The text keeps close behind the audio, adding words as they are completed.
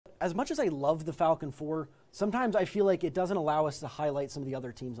as much as I love the Falcon 4, sometimes I feel like it doesn't allow us to highlight some of the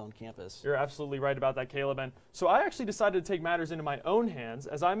other teams on campus. You're absolutely right about that, Caleb. And so I actually decided to take matters into my own hands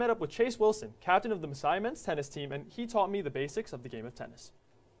as I met up with Chase Wilson, captain of the Messiah men's tennis team, and he taught me the basics of the game of tennis.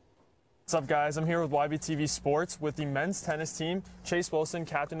 What's up, guys? I'm here with YBTV Sports with the men's tennis team. Chase Wilson,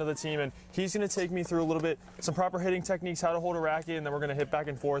 captain of the team, and he's going to take me through a little bit, some proper hitting techniques, how to hold a racket, and then we're going to hit back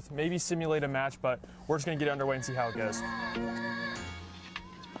and forth, maybe simulate a match, but we're just going to get underway and see how it goes.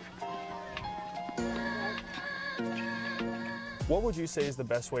 What would you say is the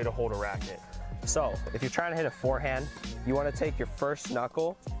best way to hold a racket? So, if you're trying to hit a forehand, you want to take your first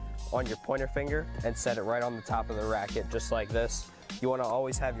knuckle on your pointer finger and set it right on the top of the racket, just like this. You want to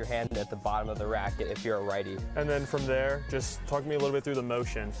always have your hand at the bottom of the racket if you're a righty. And then from there, just talk to me a little bit through the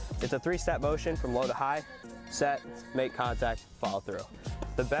motion. It's a three-step motion from low to high, set, make contact, follow through.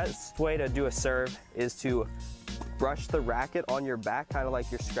 The best way to do a serve is to brush the racket on your back, kind of like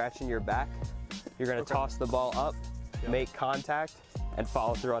you're scratching your back. You're going to toss the ball up, make contact, and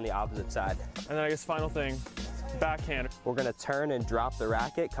follow through on the opposite side. And then I guess final thing, backhand. We're going to turn and drop the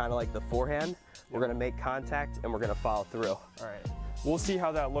racket, kind of like the forehand. We're going to make contact, and we're going to follow through. All right. We'll see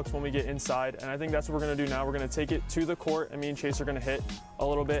how that looks when we get inside, and I think that's what we're going to do now. We're going to take it to the court, and me and Chase are going to hit a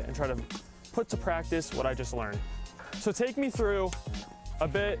little bit and try to put to practice what I just learned. So take me through a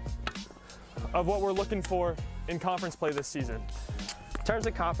bit of what we're looking for in conference play this season. In terms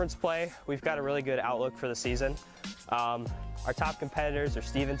of conference play, we've got a really good outlook for the season. Our top competitors are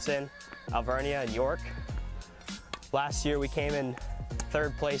Stevenson, Alvernia, and York. Last year we came in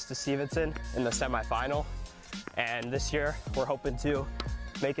third place to Stevenson in the semifinal, and this year we're hoping to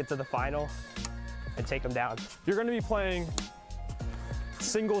make it to the final and take them down. You're going to be playing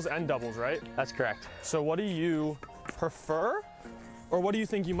singles and doubles, right? That's correct. So what do you prefer, or what do you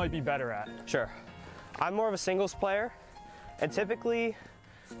think you might be better at? Sure. I'm more of a singles player, and typically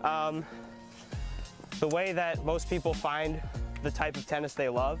the way that most people find the type of tennis they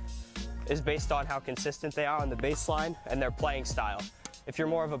love is based on how consistent they are on the baseline and their playing style. If you're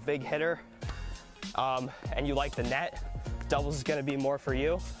more of a big hitter and you like the net, doubles is going to be more for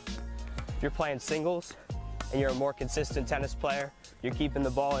you. If you're playing singles and you're a more consistent tennis player, you're keeping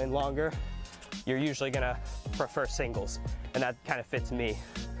the ball in longer, you're usually going to prefer singles, and that kind of fits me.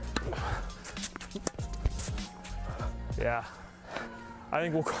 Yeah, I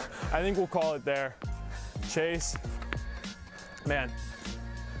think we'll call it there. Chase, man.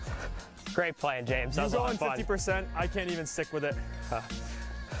 Great playing, James. That was a lot of fun. 50%, I can't even stick with it.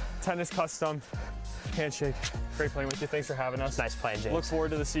 Tennis custom, handshake. Great playing with you. Thanks for having us. Nice playing, James. Look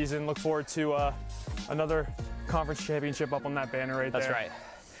forward to the season. Look forward to another conference championship up on that banner right there. That's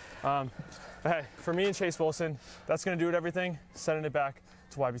right. Hey, for me and Chase Wilson, that's going to do it, everything. Sending it back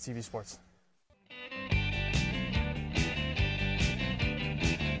to YBTV Sports.